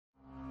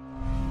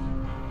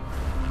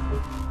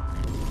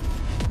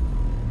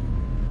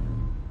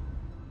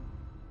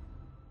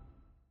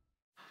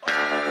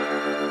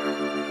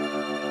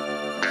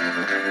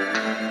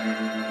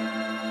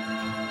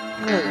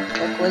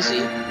Was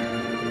he?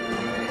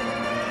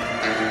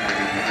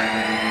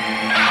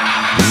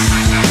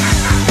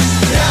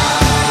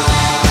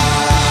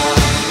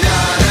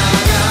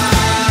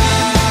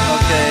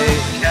 Okay,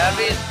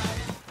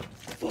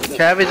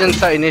 Cabbage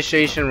inside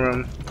initiation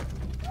room.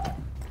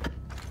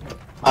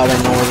 I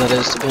don't know where that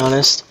is, to be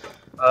honest.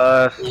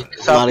 Like,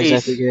 Southeast. not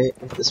exactly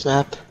great with this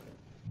map.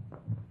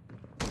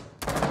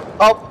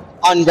 Oh,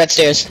 on red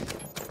stairs.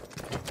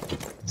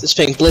 This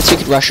ping. Blitz, you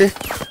could rush her.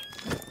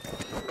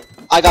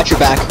 I got your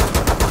back.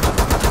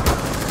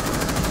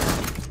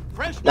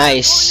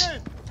 Nice.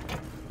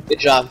 Good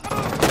job.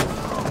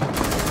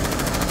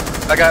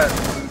 I got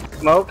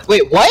smoke.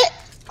 Wait, what?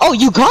 Oh,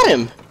 you got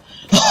him!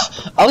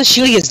 I was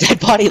shooting his dead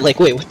body like,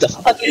 wait, what the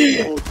fuck?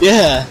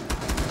 Yeah.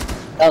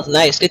 That was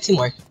nice. Good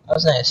teamwork. That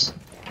was nice.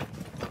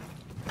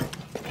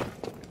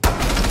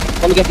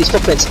 Let me get these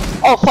footprints.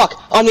 Oh,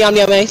 fuck. On me,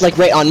 like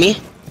right on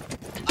me.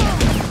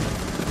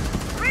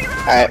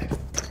 Alright.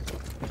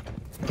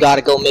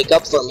 Gotta go make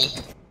up for me.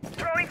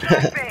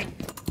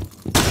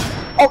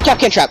 Oh,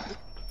 Capcan trap.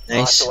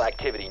 Nice. Hostile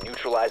activity.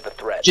 Neutralize the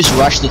threat. Just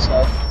rush this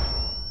guy.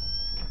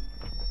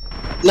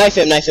 Knife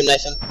him.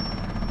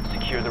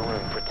 Secure the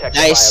room. Protect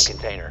Nice. the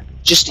biocontainer.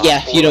 Just,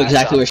 yeah, you know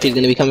exactly where she's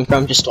gonna be coming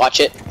from. Just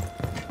watch it.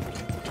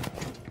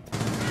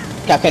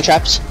 Capcan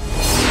traps.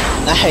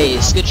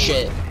 Nice. Good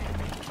shit.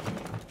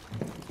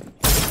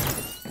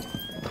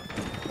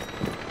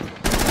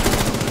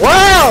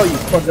 Wow, you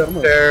fucked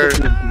upstairs.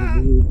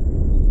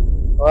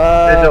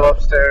 Vigil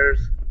upstairs.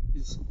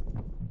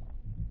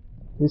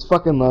 He's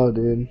fucking low,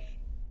 dude.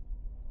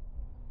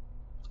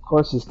 Of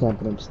course he's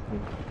camping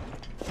upstairs.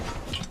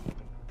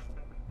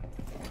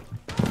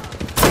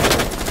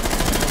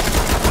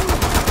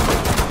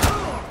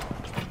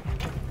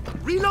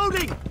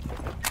 Reloading.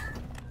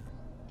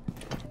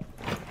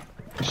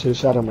 I should've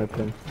shot him right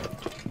there.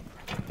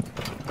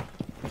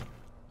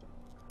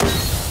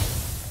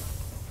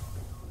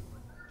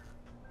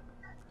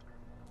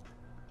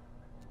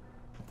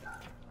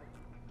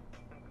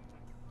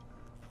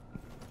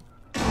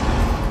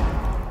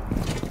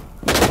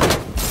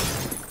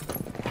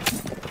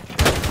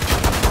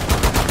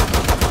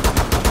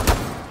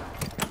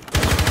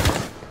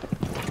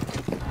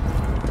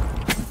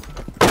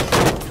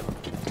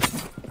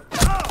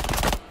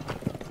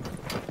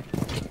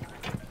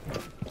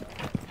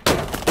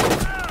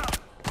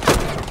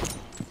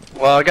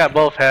 Well, I got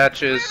both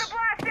hatches.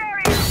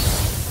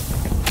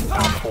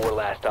 Top 4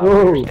 last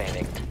operator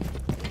standing.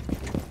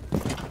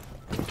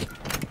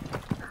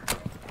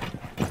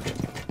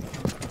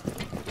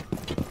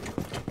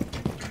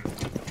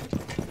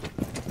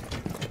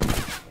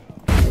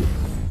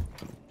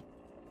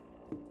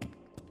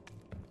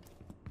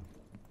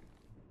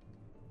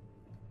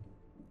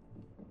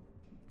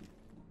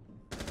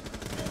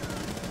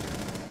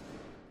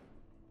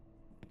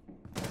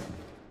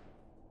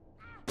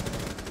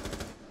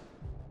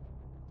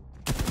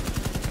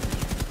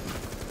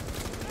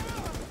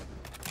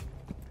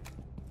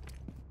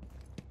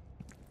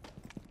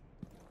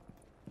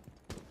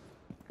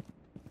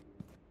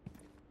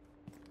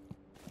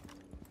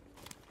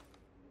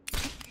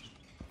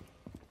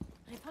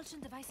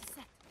 Repulsion device is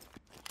set.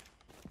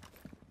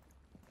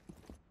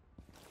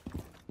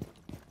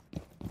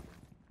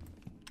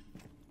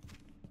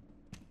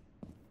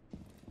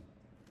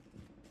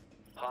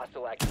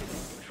 Hostile activity.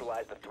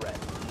 Neutralize the threat.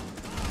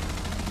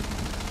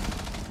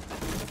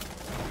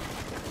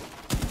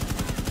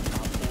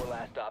 Top 4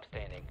 last stop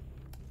standing.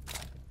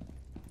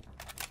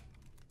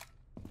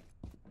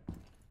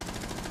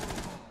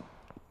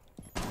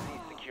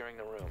 Cease securing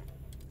the room.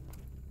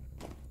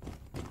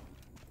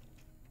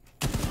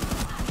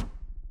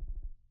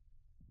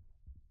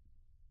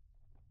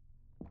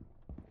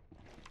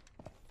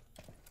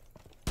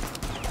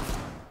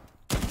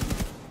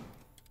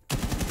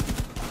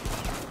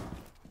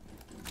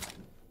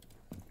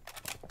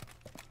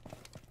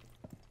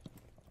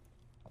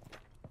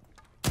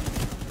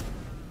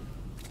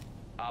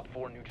 Op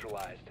 4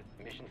 neutralized.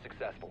 Mission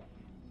successful.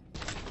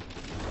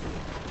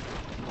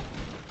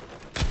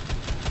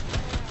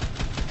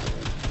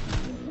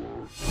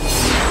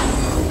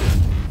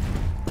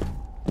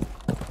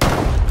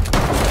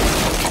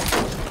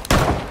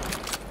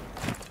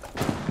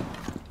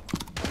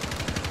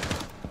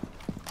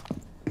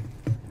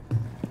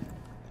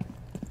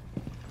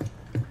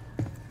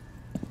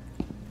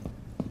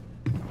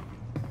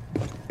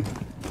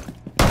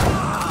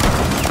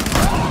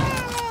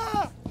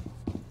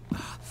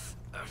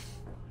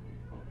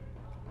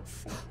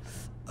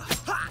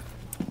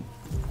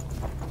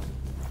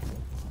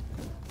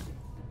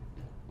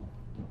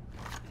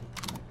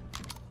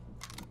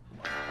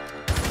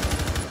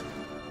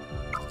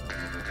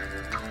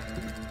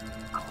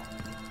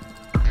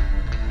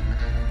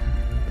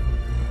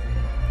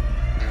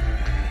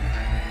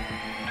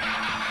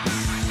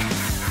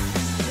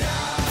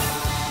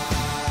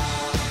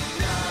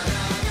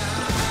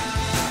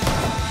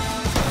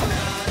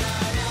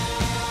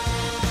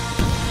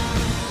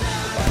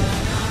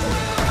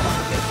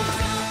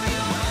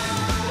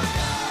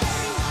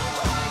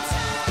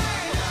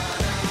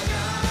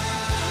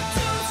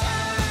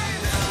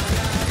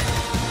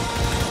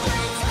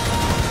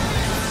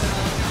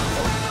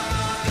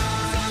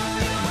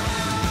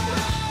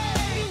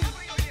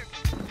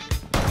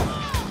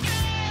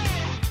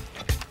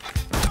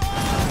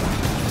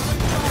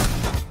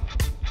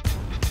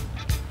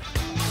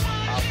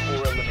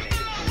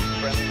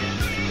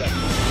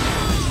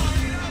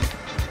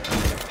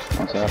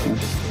 what's happening.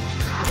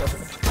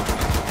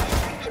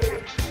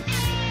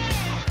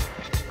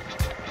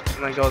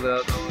 And then go the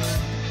other way.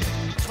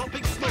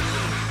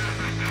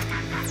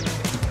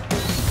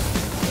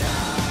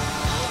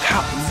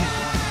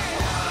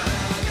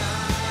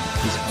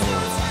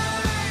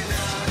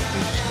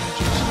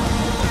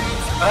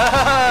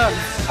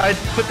 I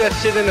put that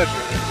shit in a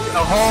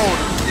hole.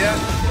 Yeah.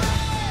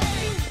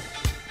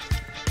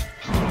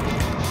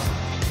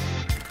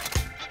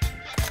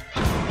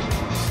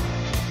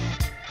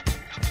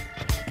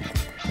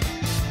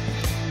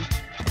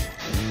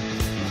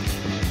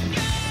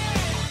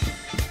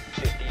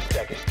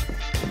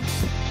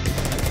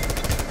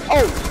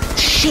 Oh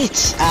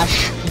shit,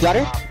 Ash, you got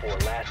her?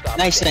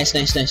 Nice.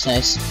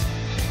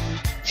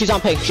 She's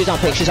on pink.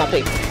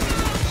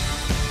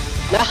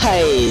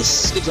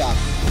 Nice, good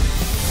job.